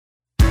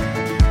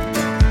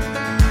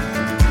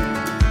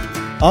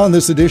On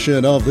this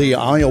edition of the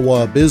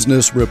Iowa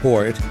Business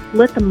Report,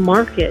 let the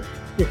market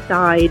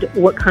decide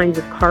what kinds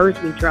of cars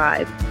we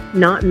drive,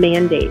 not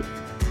mandates.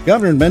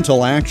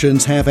 Governmental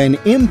actions have an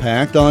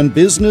impact on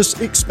business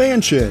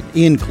expansion,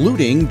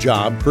 including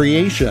job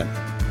creation.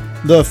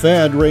 The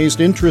Fed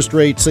raised interest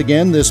rates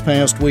again this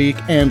past week,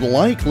 and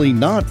likely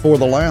not for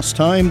the last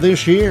time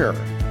this year.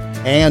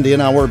 And in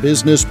our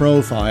business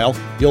profile,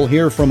 you'll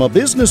hear from a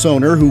business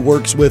owner who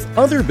works with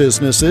other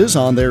businesses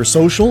on their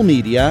social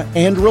media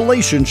and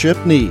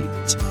relationship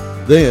needs.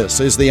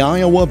 This is the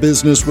Iowa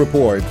Business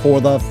Report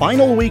for the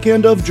final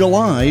weekend of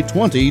July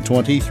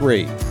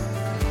 2023.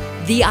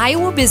 The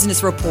Iowa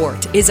Business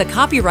Report is a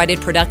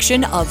copyrighted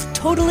production of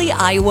Totally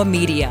Iowa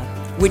Media,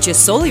 which is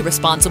solely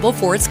responsible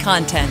for its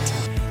content.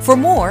 For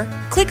more,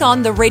 click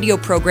on the radio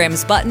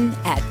programs button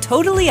at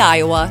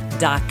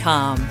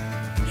totallyiowa.com.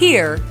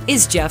 Here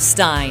is Jeff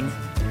Stein.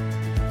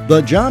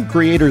 The Job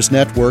Creators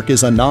Network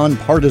is a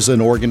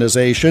nonpartisan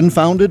organization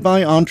founded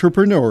by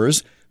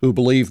entrepreneurs who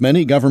believe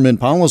many government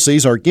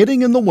policies are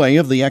getting in the way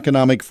of the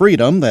economic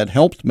freedom that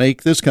helped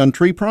make this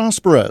country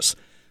prosperous.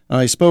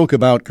 I spoke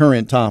about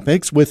current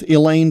topics with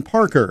Elaine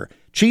Parker,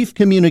 Chief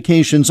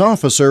Communications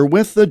Officer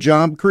with the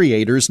Job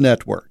Creators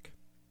Network.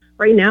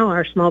 Right now,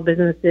 our small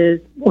businesses,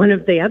 one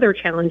of the other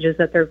challenges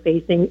that they're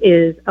facing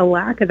is a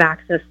lack of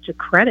access to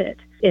credit.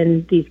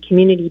 In these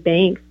community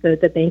banks,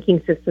 the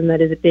banking system that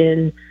has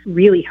been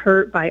really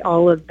hurt by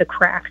all of the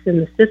cracks in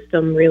the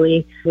system,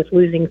 really, with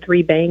losing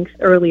 3 banks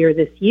earlier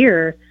this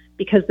year,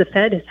 because the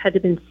Fed has had to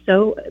been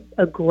so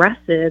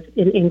aggressive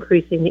in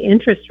increasing the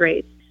interest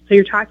rates. So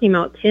you're talking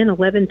about 10,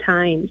 11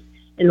 times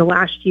in the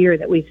last year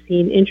that we've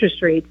seen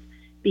interest rates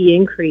be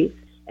increased.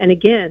 And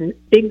again,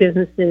 big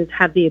businesses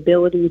have the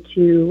ability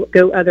to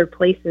go other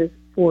places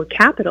for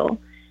capital.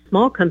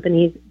 Small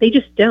companies, they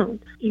just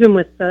don't. Even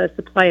with the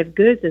supply of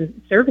goods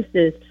and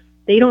services,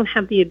 they don't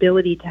have the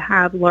ability to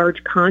have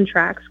large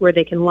contracts where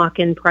they can lock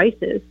in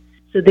prices.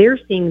 So they're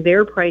seeing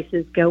their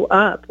prices go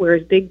up,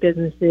 whereas big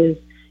businesses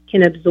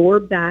can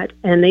absorb that,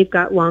 and they've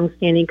got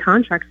long-standing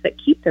contracts that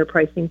keep their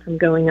pricing from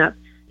going up.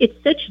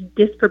 It's such a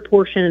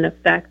disproportionate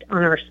effect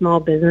on our small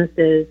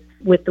businesses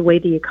with the way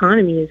the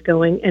economy is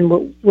going. And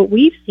what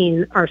we've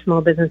seen our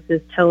small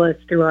businesses tell us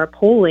through our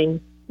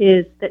polling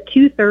is that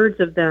 2/3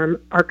 of them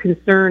are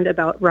concerned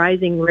about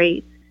rising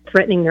rates,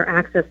 threatening their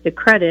access to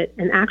credit,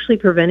 and actually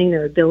preventing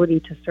their ability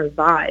to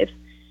survive.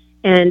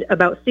 And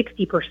about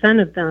 60%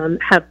 of them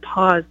have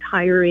paused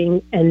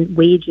hiring and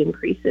wage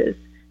increases.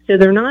 So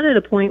they're not at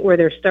a point where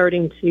they're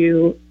starting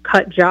to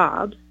cut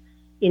jobs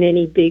in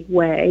any big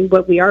way,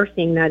 but we are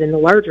seeing that in the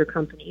larger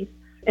companies.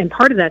 And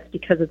part of that's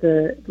because of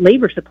the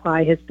labor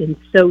supply has been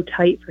so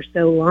tight for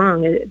so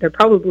long. They're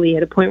probably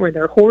at a point where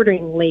they're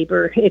hoarding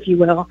labor, if you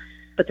will,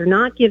 but they're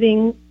not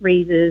giving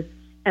raises,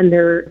 and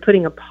they're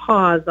putting a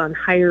pause on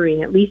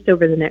hiring at least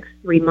over the next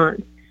 3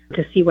 months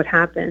to see what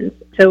happens.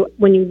 So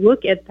when you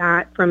look at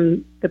that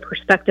from the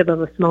perspective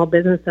of a small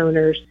business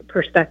owner's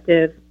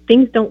perspective,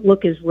 things don't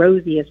look as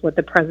rosy as what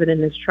the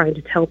president is trying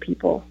to tell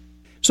people.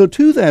 So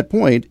to that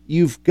point,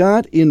 you've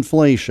got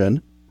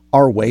inflation.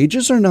 Our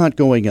wages are not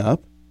going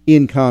up.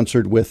 In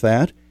concert with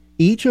that,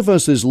 each of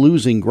us is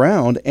losing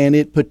ground, and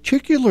it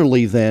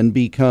particularly then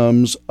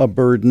becomes a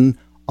burden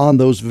on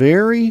those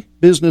very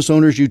business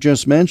owners you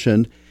just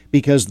mentioned,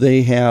 because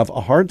they have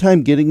a hard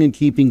time getting and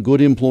keeping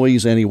good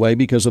employees anyway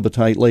because of a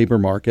tight labor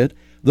market.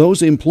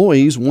 Those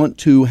employees want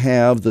to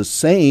have the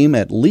same,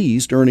 at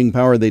least, earning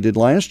power they did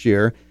last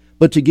year,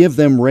 but to give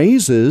them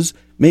raises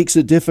makes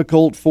it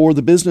difficult for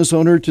the business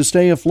owner to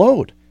stay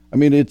afloat. I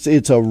mean,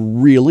 it's a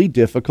really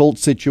difficult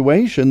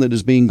situation that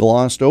is being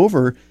glossed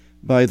over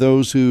by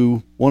those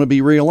who want to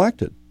be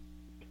reelected.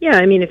 Yeah,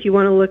 I mean, if you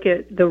want to look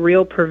at the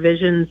real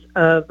provisions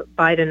of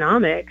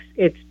Bidenomics,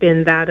 it's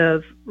been that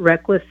of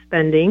reckless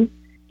spending,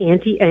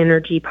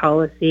 anti-energy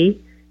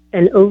policy,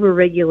 and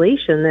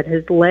overregulation that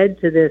has led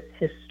to this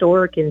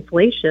historic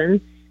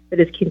inflation that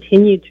has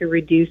continued to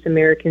reduce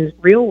Americans'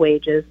 real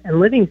wages and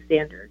living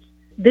standards.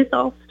 This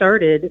all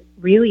started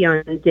really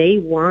on day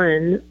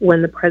one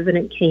when the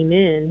president came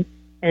in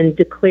and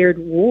declared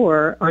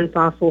war on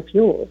fossil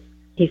fuels.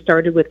 He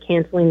started with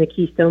canceling the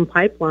Keystone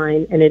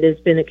Pipeline, and it has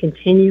been a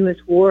continuous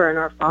war on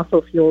our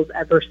fossil fuels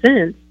ever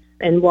since.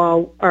 And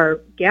while our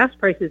gas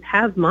prices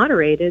have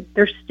moderated,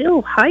 they're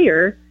still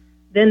higher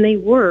than they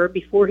were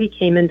before he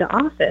came into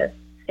office.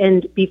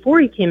 And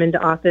before he came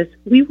into office,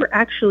 we were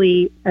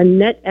actually a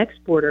net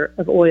exporter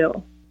of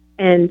oil.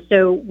 And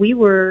so we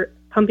were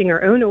pumping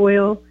our own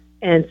oil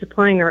and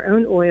supplying our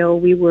own oil.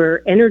 We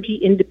were energy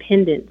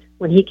independent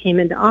when he came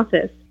into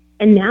office.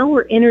 And now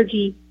we're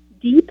energy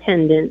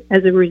dependent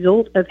as a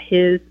result of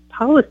his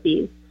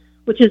policies,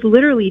 which has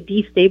literally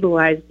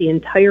destabilized the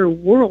entire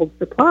world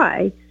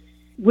supply.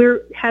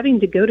 We're having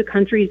to go to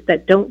countries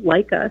that don't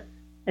like us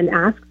and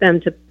ask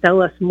them to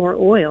sell us more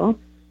oil,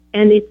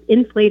 and it's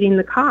inflating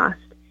the cost.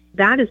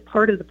 That is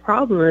part of the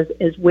problem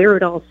is where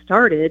it all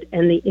started,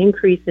 and the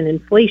increase in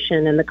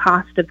inflation and the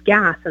cost of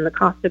gas and the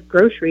cost of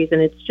groceries,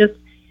 and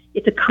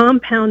it's a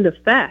compound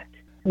effect.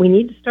 We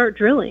need to start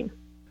drilling.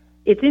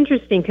 It's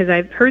interesting because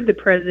I've heard the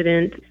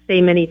president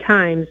say many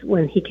times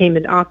when he came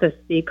into office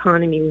the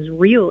economy was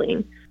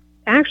reeling.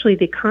 Actually,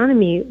 the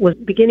economy was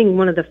beginning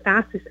one of the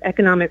fastest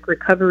economic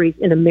recoveries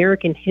in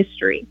American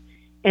history.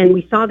 And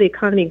we saw the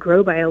economy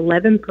grow by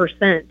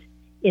 11%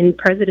 in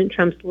President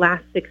Trump's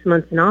last 6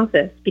 months in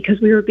office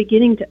because we were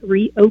beginning to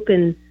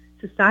reopen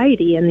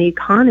society and the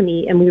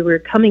economy, and we were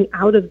coming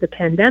out of the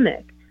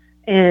pandemic.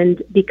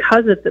 And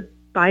because of the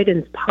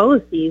Biden's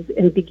policies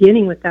and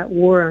beginning with that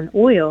war on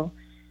oil,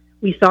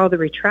 we saw the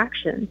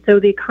retraction. So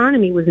the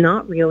economy was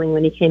not reeling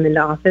when he came into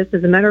office.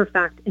 As a matter of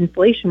fact,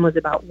 inflation was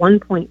about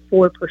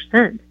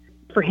 1.4%.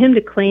 For him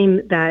to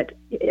claim that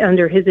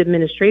under his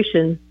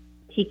administration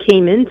he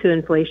came into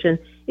inflation,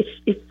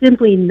 it's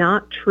simply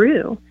not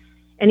true.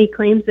 And he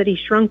claims that he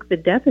shrunk the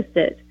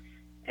deficit.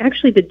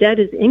 Actually, the debt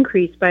has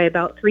increased by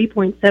about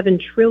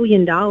 $3.7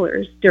 trillion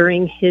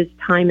during his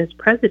time as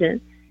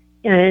president.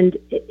 And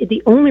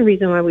the only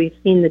reason why we've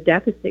seen the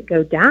deficit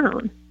go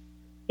down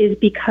is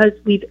because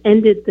we've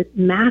ended the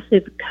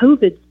massive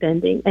COVID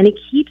spending, and he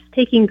keeps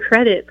taking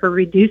credit for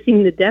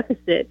reducing the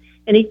deficit,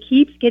 and he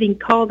keeps getting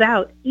called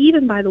out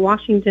even by the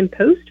Washington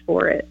Post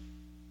for it.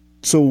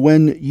 So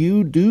when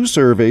you do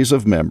surveys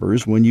of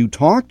members, when you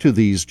talk to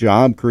these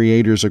job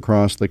creators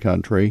across the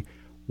country,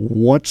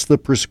 what's the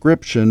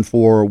prescription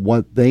for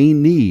what they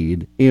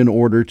need in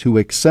order to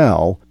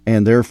excel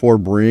and therefore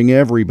bring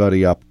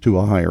everybody up to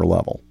a higher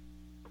level?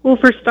 Well,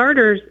 for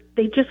starters,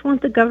 they just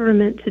want the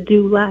government to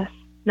do less,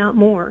 not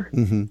more.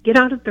 Mm-hmm. Get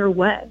out of their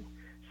way.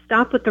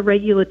 Stop with the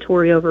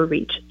regulatory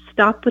overreach.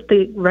 Stop with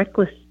the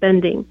reckless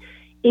spending.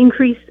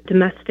 Increase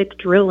domestic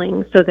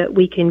drilling so that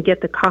we can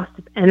get the cost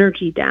of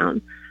energy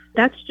down.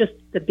 That's just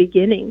the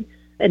beginning.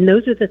 And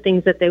those are the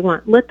things that they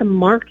want. Let the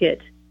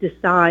market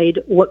decide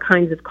what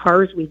kinds of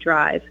cars we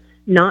drive,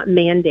 not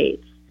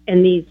mandates.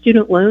 And these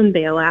student loan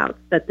bailouts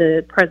that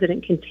the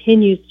president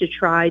continues to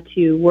try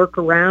to work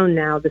around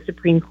now, the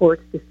Supreme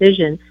Court's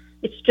decision,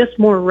 it's just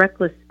more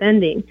reckless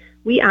spending.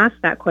 We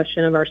asked that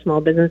question of our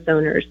small business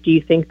owners. Do you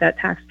think that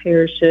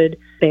taxpayers should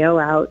bail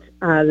out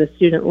the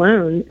student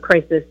loan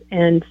crisis?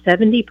 And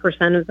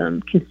 70% of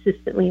them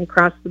consistently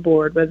across the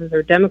board, whether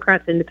they're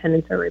Democrats,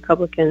 Independents, or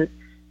Republicans,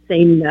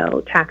 say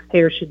no,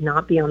 taxpayers should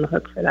not be on the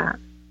hook for that.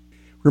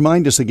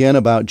 Remind us again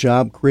about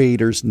Job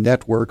Creators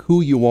Network,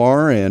 who you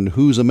are and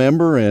who's a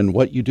member and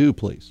what you do,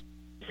 please.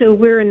 So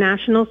we're a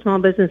national small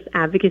business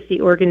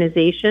advocacy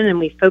organization, and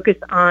we focus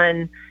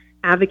on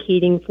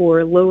advocating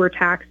for lower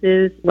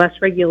taxes,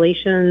 less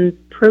regulations,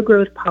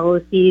 pro-growth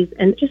policies,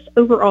 and just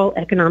overall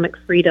economic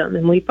freedom.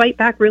 And we fight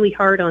back really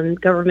hard on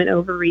government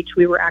overreach.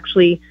 We were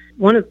actually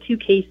one of two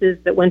cases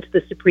that went to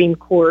the Supreme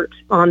Court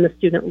on the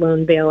student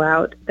loan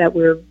bailout that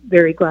we're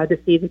very glad to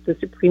see that the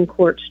Supreme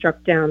Court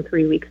struck down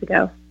 3 weeks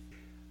ago.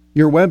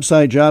 Your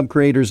website,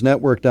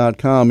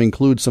 jobcreatorsnetwork.com,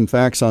 includes some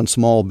facts on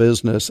small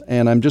business,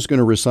 and I'm just going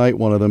to recite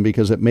one of them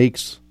because it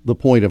makes the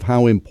point of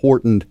how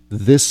important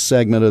this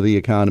segment of the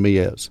economy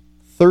is.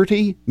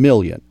 30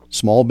 million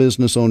small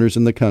business owners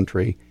in the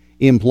country,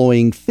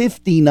 employing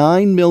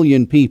 59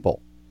 million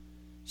people.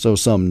 So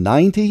some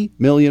 90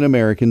 million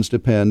Americans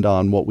depend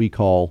on what we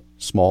call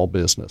small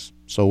business.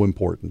 So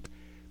important.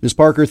 Ms.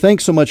 Parker,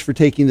 thanks so much for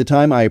taking the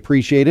time. I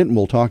appreciate it, and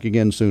we'll talk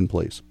again soon,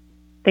 please.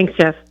 Thanks,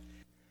 Jeff.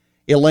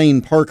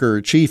 Elaine Parker,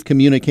 Chief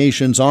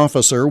Communications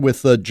Officer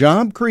with the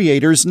Job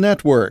Creators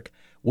Network.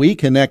 We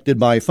connected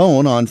by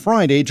phone on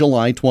Friday,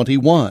 July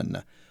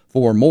 21.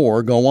 For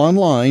more, go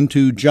online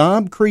to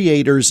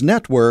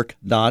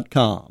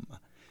jobcreatorsnetwork.com.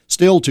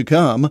 Still to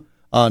come,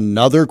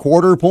 another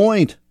quarter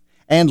point.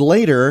 And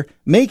later,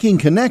 making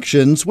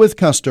connections with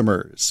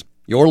customers.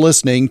 You're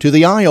listening to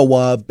the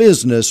Iowa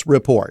Business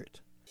Report.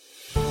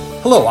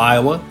 Hello,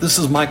 Iowa. This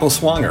is Michael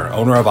Swanger,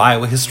 owner of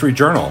Iowa History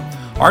Journal.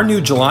 Our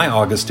new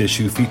July-August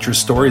issue features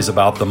stories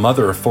about the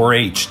mother of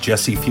 4-H,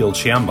 Jessie Field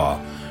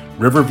Shambaugh,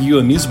 Riverview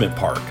Amusement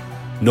Park,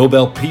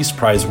 Nobel Peace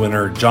Prize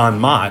winner John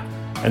Mott,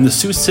 and the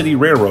Sioux City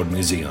Railroad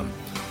Museum.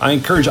 I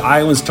encourage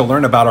Iowans to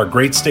learn about our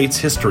great state's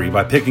history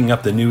by picking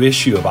up the new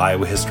issue of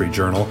Iowa History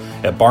Journal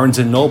at Barnes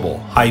 & Noble,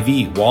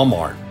 Hy-Vee,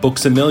 Walmart,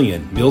 Books A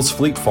Million, Mills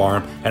Fleet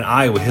Farm, and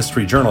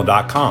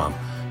iowahistoryjournal.com.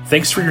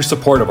 Thanks for your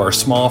support of our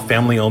small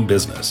family-owned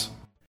business.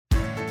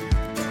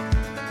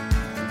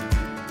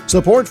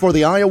 Support for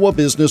the Iowa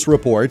Business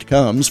Report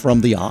comes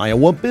from the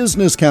Iowa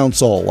Business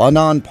Council, a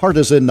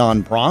nonpartisan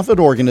nonprofit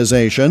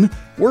organization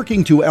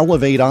working to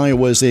elevate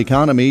Iowa's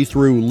economy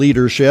through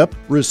leadership,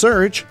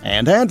 research,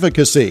 and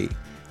advocacy.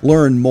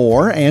 Learn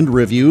more and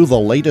review the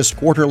latest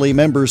quarterly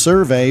member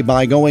survey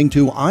by going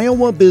to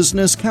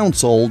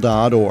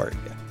iowabusinesscouncil.org.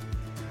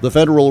 The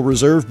Federal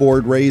Reserve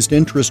Board raised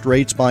interest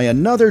rates by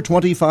another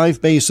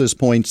 25 basis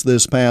points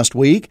this past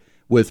week,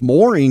 with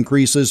more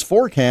increases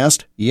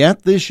forecast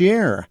yet this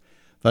year.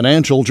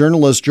 Financial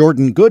journalist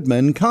Jordan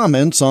Goodman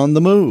comments on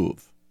the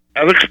move.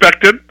 As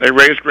expected, they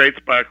raised rates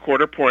by a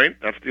quarter point.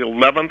 That's the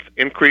 11th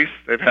increase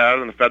they've had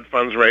in the Fed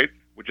funds rate,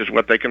 which is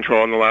what they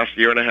control in the last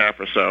year and a half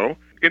or so.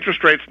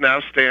 Interest rates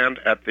now stand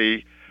at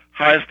the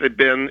highest they've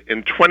been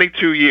in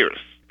 22 years.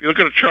 If you look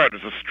at a chart,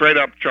 it's a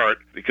straight-up chart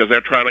because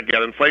they're trying to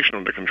get inflation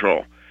under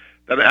control.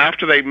 Then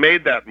after they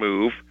made that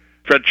move,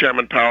 Fed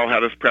Chairman Powell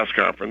had his press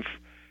conference,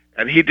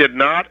 and he did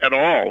not at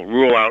all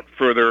rule out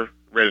further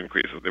rate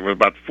increases. There were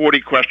about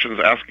 40 questions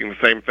asking the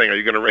same thing, are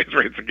you going to raise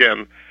rates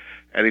again?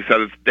 And he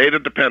said it's data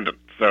dependent.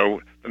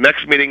 So the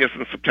next meeting is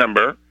in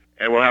September,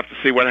 and we'll have to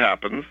see what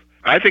happens.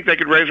 I think they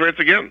could raise rates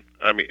again.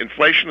 I mean,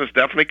 inflation is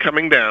definitely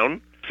coming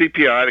down.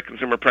 CPI, the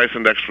Consumer Price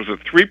Index, was at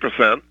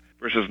 3%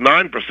 versus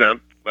 9%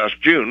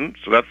 last June,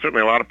 so that's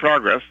certainly a lot of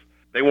progress.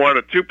 They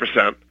wanted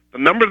 2%. The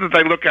number that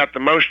they look at the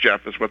most,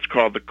 Jeff, is what's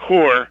called the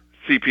core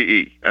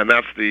CPE, and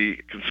that's the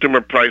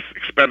Consumer Price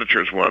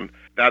Expenditures one.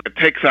 That it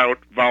takes out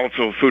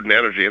volatile food and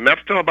energy, and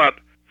that's still about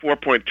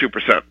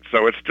 4.2%.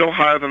 So it's still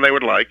higher than they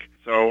would like.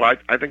 So I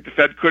think the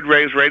Fed could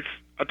raise rates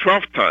a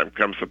 12th time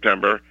come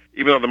September,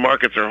 even though the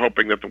markets are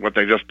hoping that what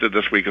they just did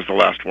this week is the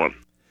last one.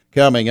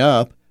 Coming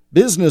up,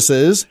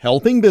 businesses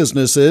helping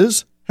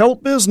businesses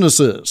help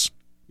businesses.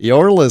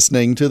 You're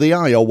listening to the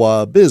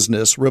Iowa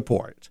Business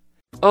Report.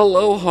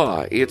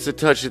 Aloha, it's A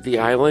Touch of the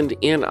Island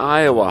in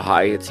Iowa.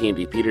 Hi, it's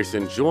Andy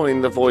Peterson.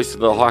 Join the voice of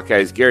the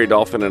Hawkeyes, Gary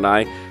Dolphin, and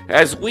I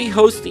as we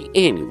host the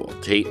annual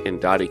Tate and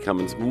Dottie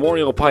Cummins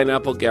Memorial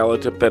Pineapple Gala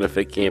to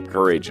benefit Camp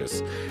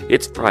Courageous.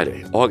 It's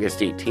Friday, August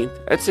 18th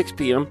at 6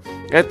 p.m.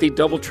 at the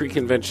Doubletree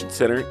Convention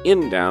Center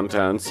in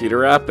downtown Cedar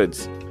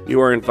Rapids.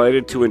 You are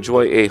invited to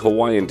enjoy a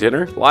Hawaiian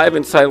dinner, live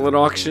and silent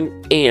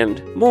auction,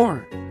 and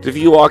more. To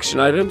view auction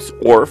items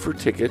or for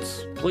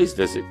tickets, please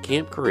visit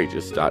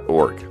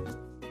campcourageous.org.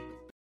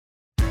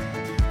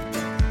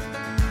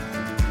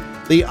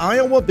 The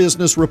Iowa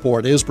Business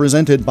Report is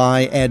presented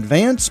by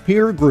Advance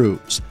Peer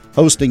Groups,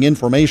 hosting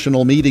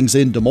informational meetings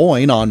in Des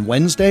Moines on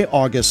Wednesday,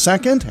 August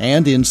 2nd,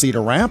 and in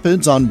Cedar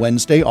Rapids on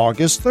Wednesday,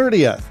 August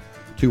 30th.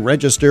 To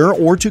register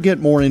or to get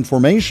more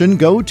information,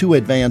 go to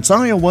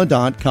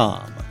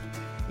advanceiowa.com.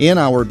 In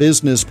our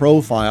business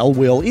profile,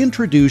 we'll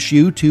introduce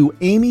you to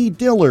Amy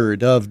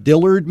Dillard of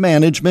Dillard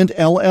Management,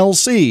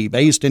 LLC,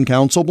 based in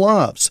Council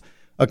Bluffs,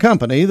 a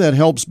company that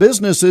helps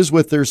businesses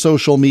with their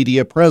social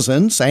media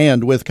presence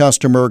and with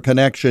customer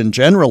connection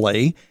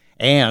generally,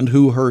 and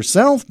who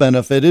herself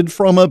benefited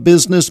from a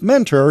business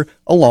mentor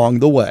along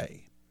the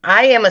way.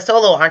 I am a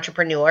solo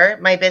entrepreneur.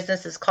 My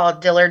business is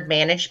called Dillard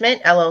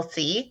Management,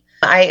 LLC.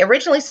 I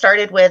originally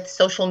started with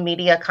social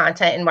media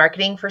content and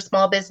marketing for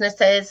small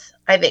businesses.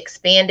 I've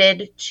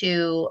expanded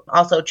to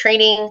also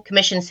training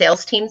commission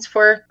sales teams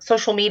for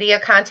social media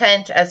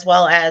content, as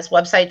well as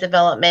website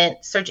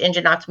development, search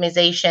engine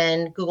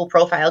optimization, Google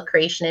profile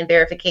creation and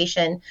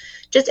verification,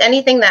 just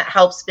anything that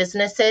helps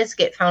businesses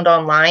get found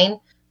online.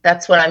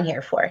 That's what I'm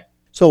here for.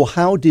 So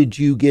how did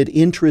you get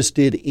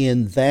interested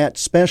in that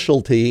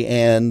specialty,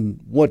 and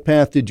what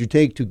path did you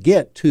take to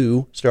get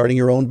to starting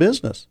your own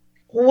business?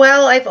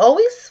 Well, I've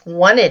always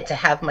wanted to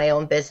have my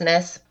own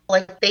business.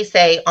 Like they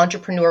say,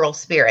 entrepreneurial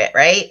spirit,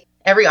 right?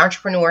 Every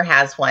entrepreneur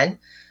has one.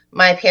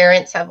 My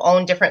parents have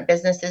owned different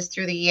businesses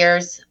through the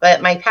years,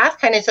 but my path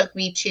kind of took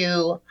me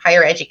to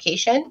higher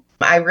education.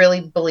 I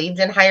really believed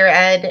in higher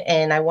ed,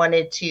 and I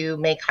wanted to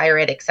make higher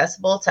ed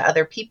accessible to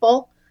other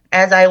people.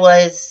 As I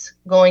was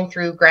going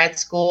through grad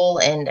school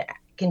and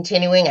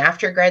continuing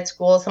after grad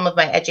school, some of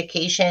my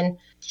education,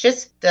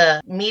 just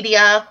the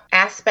media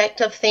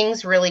aspect of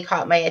things really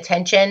caught my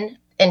attention,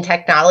 and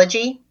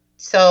technology.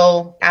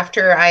 So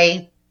after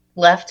I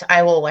left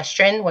Iowa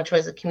Western, which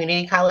was a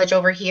community college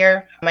over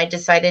here, I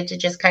decided to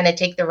just kind of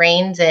take the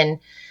reins and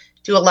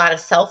do a lot of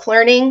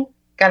self-learning.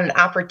 Got an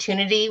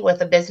opportunity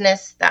with a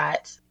business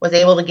that was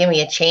able to give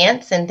me a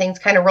chance, and things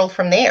kind of rolled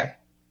from there.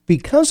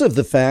 Because of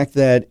the fact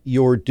that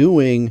you're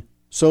doing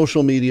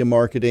social media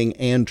marketing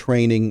and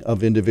training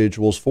of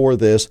individuals for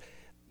this,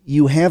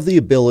 you have the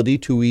ability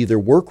to either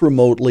work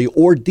remotely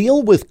or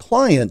deal with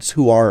clients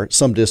who are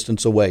some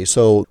distance away.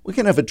 So what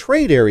kind of a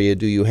trade area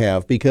do you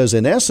have? Because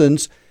in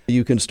essence,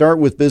 you can start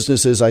with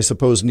businesses, I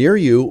suppose, near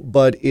you,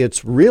 but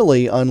it's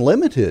really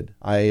unlimited,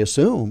 I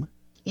assume.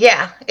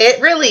 Yeah,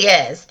 it really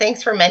is.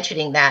 Thanks for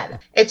mentioning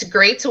that. It's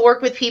great to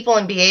work with people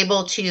and be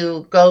able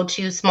to go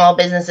to small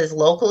businesses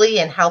locally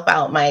and help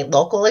out my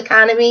local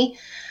economy.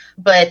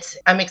 But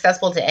I'm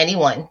accessible to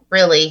anyone,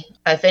 really.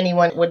 If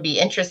anyone would be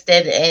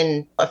interested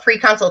in a free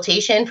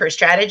consultation for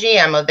strategy,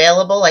 I'm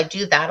available. I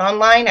do that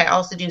online. I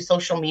also do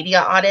social media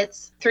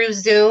audits through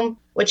Zoom,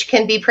 which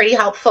can be pretty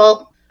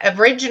helpful.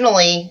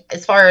 Originally,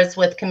 as far as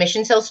with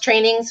commission sales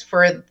trainings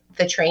for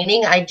the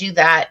training, I do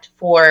that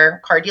for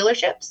car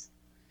dealerships.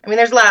 I mean,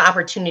 there's a lot of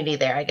opportunity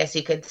there, I guess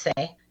you could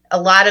say. A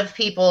lot of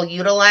people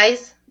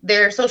utilize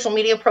their social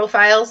media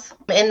profiles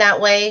in that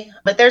way,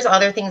 but there's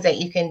other things that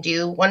you can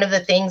do. One of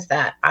the things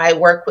that I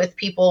work with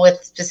people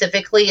with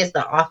specifically is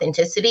the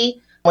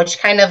authenticity, which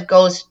kind of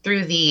goes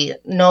through the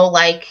know,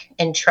 like,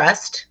 and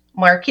trust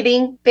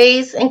marketing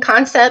phase and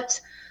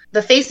concept.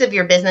 The face of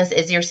your business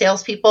is your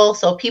salespeople,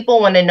 so people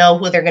want to know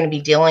who they're going to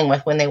be dealing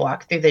with when they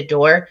walk through the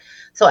door.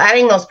 So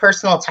adding those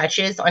personal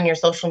touches on your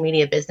social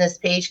media business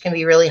page can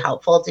be really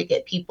helpful to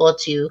get people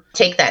to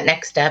take that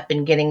next step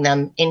in getting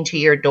them into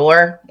your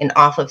door and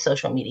off of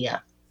social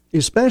media.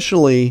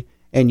 Especially,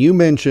 and you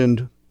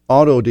mentioned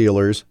auto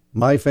dealers.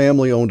 My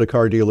family owned a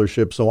car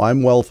dealership, so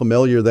I'm well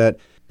familiar that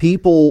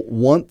People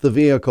want the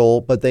vehicle,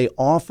 but they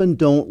often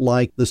don't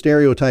like the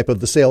stereotype of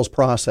the sales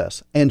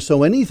process. And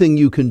so anything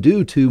you can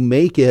do to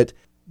make it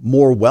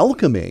more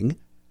welcoming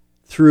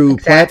through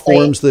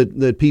platforms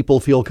that people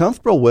feel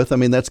comfortable with, I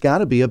mean, that's got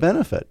to be a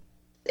benefit.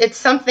 It's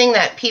something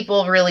that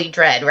people really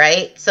dread,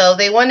 right? So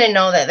they want to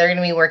know that they're going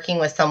to be working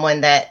with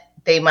someone that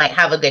they might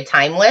have a good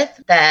time with,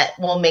 that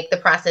will make the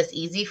process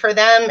easy for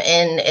them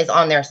and is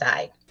on their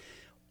side.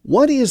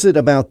 What is it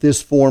about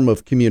this form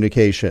of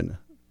communication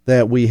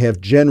that we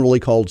have generally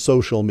called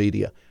social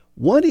media?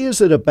 What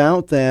is it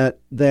about that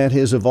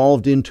has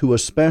evolved into a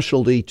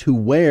specialty to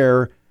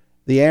where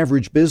the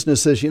average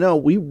business says,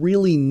 we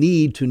really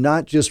need to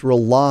not just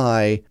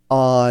rely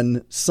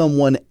on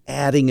someone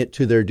adding it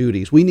to their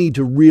duties. We need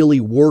to really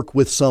work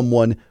with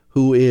someone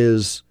who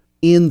is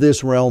in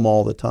this realm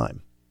all the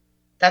time.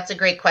 That's a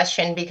great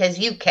question, because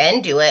you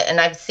can do it.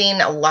 And I've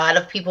seen a lot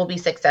of people be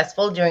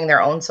successful doing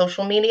their own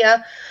social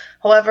media.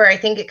 However, I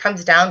think it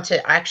comes down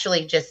to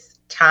actually just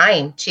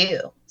time too.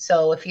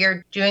 So if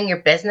you're doing your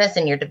business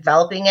and you're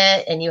developing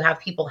it and you have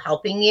people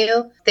helping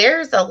you,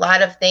 there's a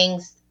lot of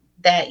things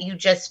that you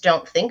just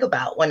don't think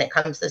about when it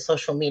comes to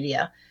social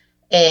media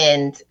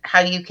and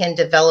how you can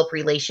develop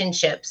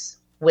relationships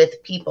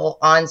with people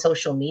on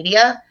social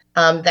media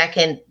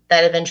that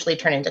eventually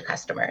turn into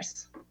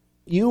customers.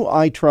 You,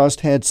 I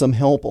trust, had some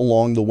help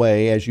along the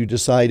way as you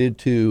decided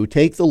to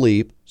take the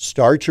leap,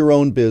 start your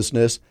own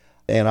business.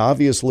 And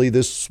obviously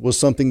this was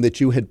something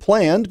that you had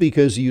planned,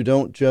 because you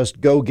don't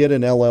just go get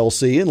an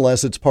LLC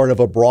unless it's part of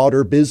a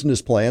broader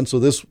business plan. So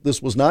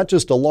this was not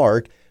just a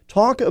lark.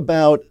 Talk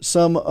about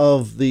some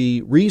of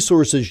the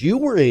resources you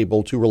were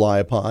able to rely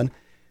upon,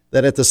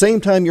 that at the same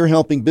time you're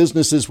helping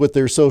businesses with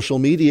their social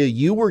media,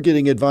 you were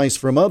getting advice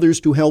from others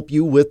to help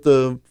you with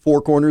the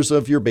four corners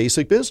of your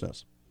basic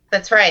business.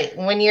 That's right.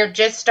 When you're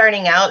just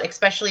starting out,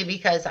 especially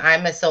because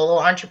I'm a solo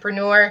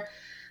entrepreneur,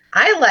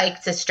 I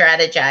like to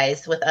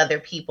strategize with other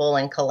people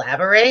and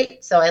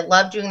collaborate. So I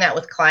love doing that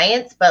with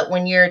clients. But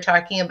when you're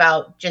talking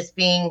about just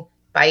being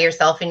by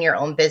yourself in your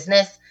own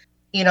business,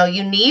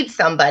 you need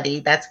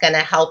somebody that's going to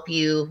help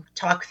you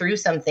talk through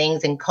some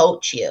things and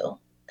coach you.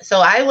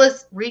 So I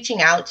was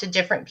reaching out to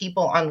different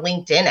people on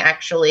LinkedIn,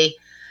 actually,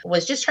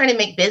 was just trying to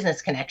make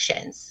business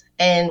connections.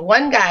 And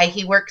one guy,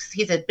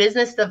 he's a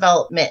business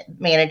development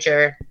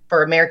manager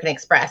for American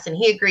Express. And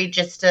he agreed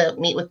just to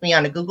meet with me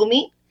on a Google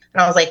Meet.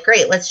 And I was like,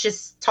 great, let's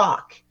just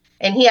talk.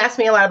 And he asked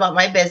me a lot about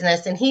my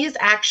business. And he's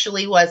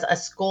actually was a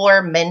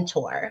SCORE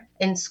mentor.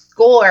 And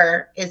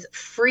SCORE is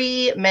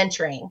free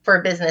mentoring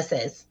for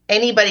businesses.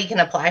 Anybody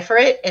can apply for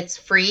it. It's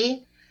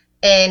free.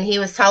 And he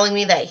was telling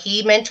me that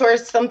he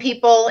mentors some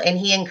people. And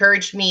he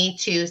encouraged me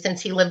to,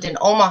 since he lived in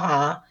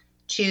Omaha,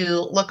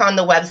 to look on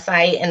the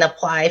website and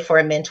apply for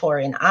a mentor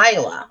in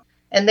Iowa.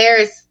 And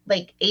there's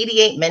like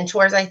 88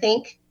 mentors, I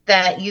think,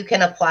 that you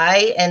can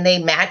apply, and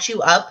they match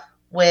you up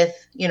with,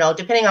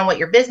 depending on what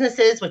your business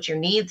is, what your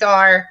needs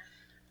are,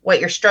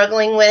 what you're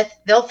struggling with,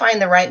 they'll find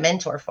the right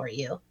mentor for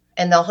you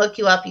and they'll hook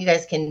you up. You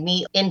guys can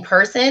meet in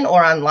person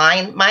or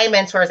online. My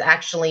mentor is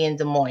actually in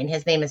Des Moines.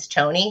 His name is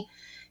Tony,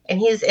 and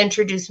he's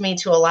introduced me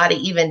to a lot of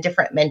even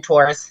different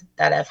mentors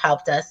that have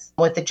helped us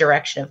with the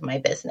direction of my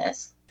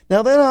business.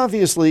 Now, then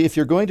obviously, if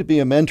you're going to be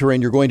a mentor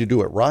and you're going to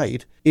do it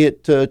right,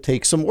 it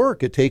takes some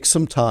work. It takes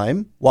some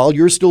time. While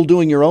you're still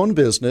doing your own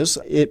business,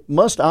 it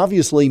must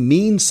obviously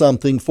mean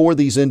something for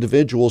these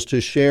individuals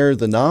to share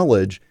the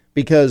knowledge,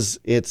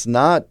 because it's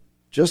not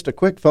just a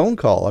quick phone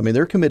call. I mean,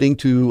 they're committing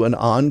to an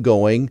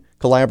ongoing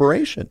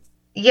collaboration.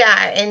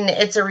 Yeah, and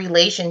it's a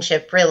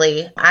relationship,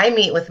 really. I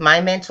meet with my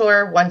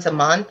mentor once a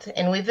month,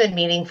 and we've been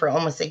meeting for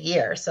almost a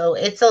year. So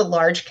it's a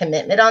large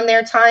commitment on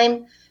their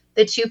time.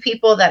 The two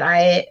people that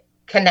I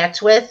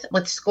connect with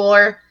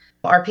SCORE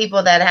are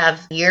people that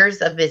have years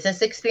of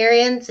business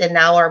experience and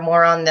now are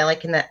more on in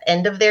the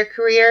end of their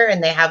career,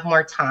 and they have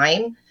more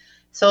time.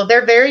 So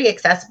they're very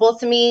accessible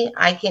to me.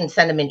 I can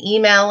send them an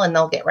email and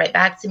they'll get right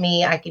back to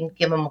me. I can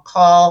give them a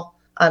call.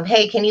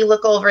 Hey, can you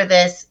look over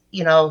this,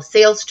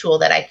 sales tool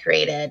that I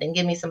created and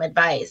give me some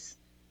advice?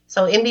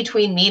 So in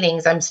between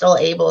meetings, I'm still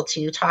able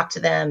to talk to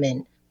them,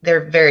 and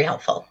they're very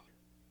helpful.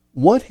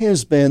 What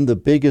has been the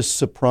biggest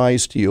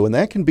surprise to you, and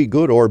that can be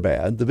good or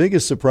bad, the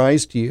biggest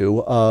surprise to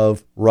you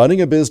of running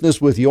a business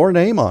with your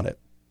name on it?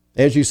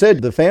 As you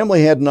said, the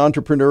family had an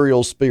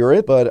entrepreneurial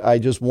spirit, but I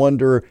just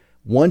wonder,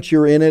 once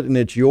you're in it and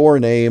it's your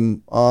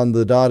name on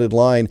the dotted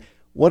line,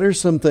 what are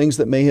some things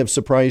that may have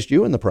surprised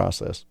you in the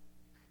process?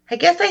 I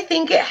guess I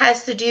think it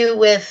has to do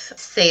with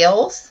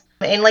sales.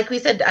 And like we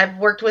said, I've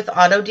worked with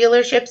auto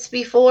dealerships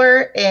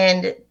before,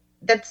 and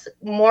that's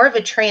more of a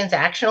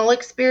transactional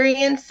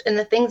experience. And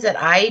the things that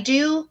I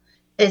do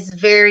is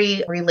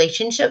very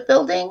relationship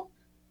building.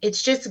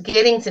 It's just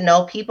getting to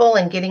know people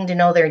and getting to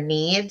know their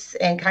needs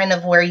and kind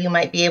of where you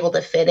might be able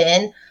to fit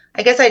in.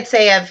 I guess I'd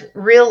say I've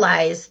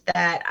realized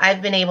that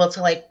I've been able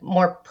to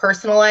more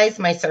personalize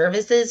my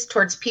services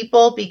towards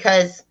people,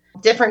 because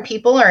Different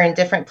people are in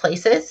different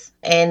places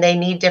and they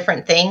need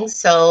different things.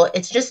 So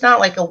it's just not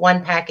like a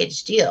one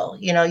package deal.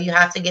 You know, you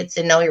have to get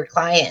to know your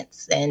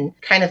clients and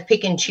kind of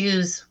pick and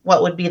choose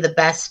what would be the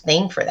best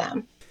thing for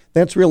them.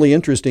 That's really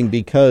interesting,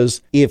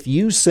 because if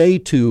you say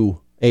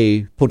to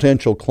a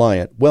potential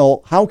client,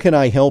 well, how can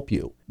I help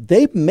you?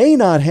 They may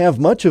not have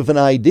much of an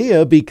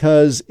idea,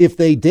 because if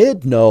they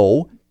did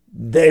know,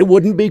 they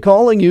wouldn't be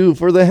calling you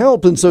for the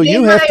help. And so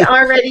you have to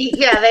already,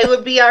 they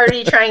would be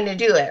already trying to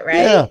do it,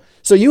 right? Yeah.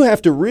 So you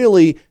have to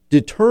really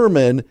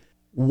determine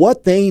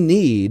what they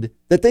need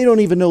that they don't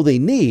even know they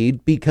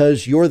need,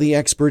 because you're the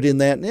expert in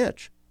that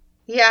niche.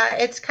 Yeah,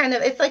 it's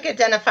like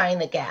identifying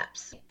the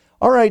gaps.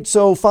 All right.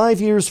 So 5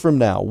 years from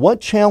now,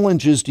 what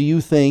challenges do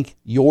you think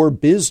your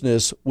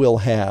business will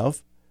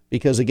have?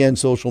 Because again,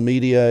 social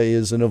media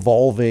is an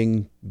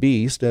evolving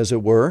beast, as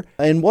it were.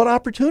 And what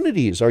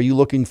opportunities are you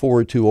looking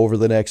forward to over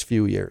the next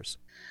few years?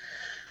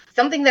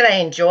 Something that I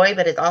enjoy,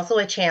 but it's also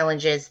a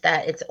challenge, is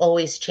that it's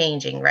always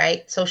changing,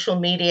 right? Social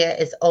media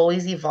is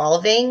always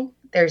evolving.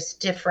 There's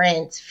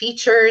different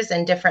features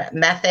and different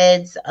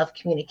methods of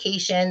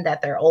communication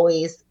that they're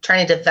always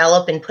trying to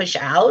develop and push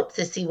out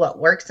to see what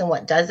works and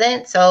what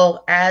doesn't.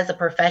 So as a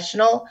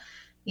professional,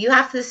 you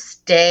have to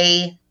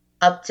stay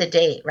up to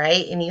date,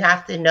 right? And you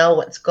have to know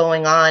what's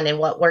going on and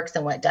what works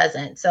and what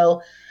doesn't.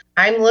 So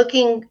I'm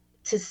looking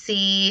to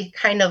see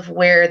kind of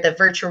where the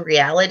virtual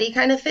reality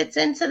kind of fits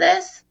into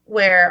this,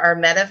 where our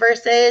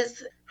metaverse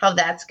is, how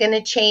that's going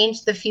to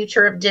change the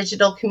future of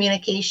digital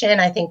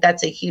communication. I think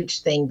that's a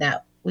huge thing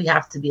that we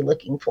have to be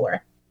looking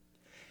for.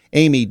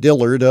 Amy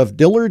Dillard of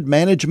Dillard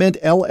Management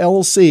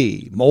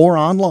LLC. More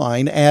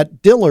online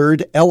at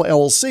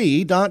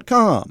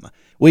dillardllc.com.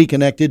 We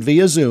connected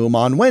via Zoom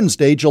on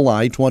Wednesday,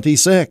 July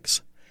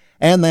 26.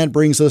 And that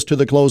brings us to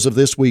the close of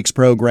this week's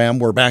program.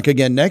 We're back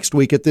again next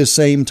week at this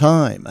same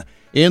time.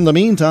 In the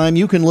meantime,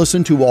 you can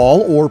listen to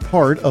all or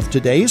part of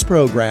today's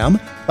program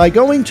by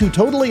going to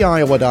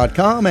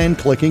totallyiowa.com and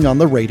clicking on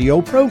the radio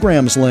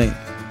programs link.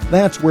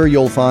 That's where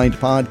you'll find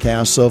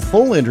podcasts of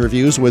full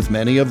interviews with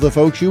many of the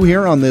folks you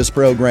hear on this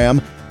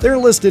program. They're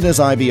listed as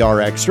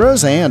IBR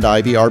Extras and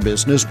IBR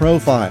Business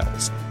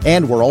Profiles.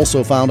 And we're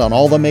also found on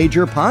all the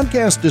major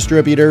podcast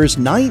distributors,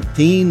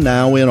 19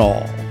 now in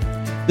all.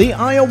 The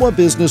Iowa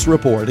Business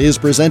Report is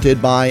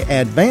presented by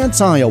Advance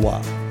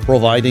Iowa,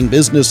 providing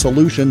business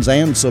solutions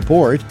and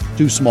support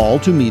to small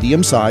to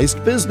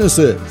medium-sized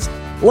businesses.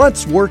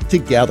 Let's work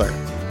together.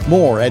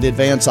 More at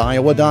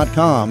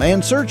advanceiowa.com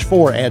and search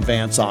for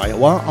Advance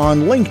Iowa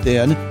on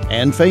LinkedIn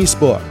and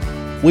Facebook.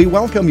 We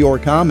welcome your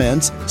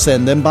comments.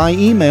 Send them by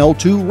email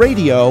to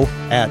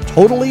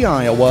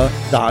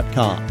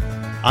radio@totallyiowa.com.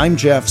 I'm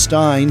Jeff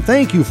Stein.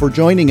 Thank you for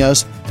joining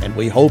us, and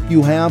we hope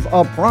you have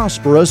a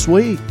prosperous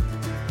week.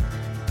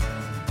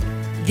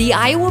 The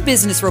Iowa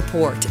Business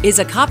Report is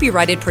a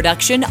copyrighted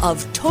production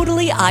of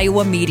Totally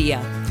Iowa Media,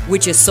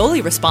 which is solely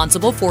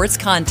responsible for its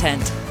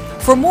content.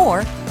 For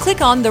more,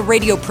 click on the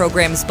radio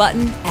programs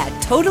button at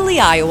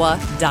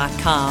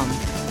totallyiowa.com.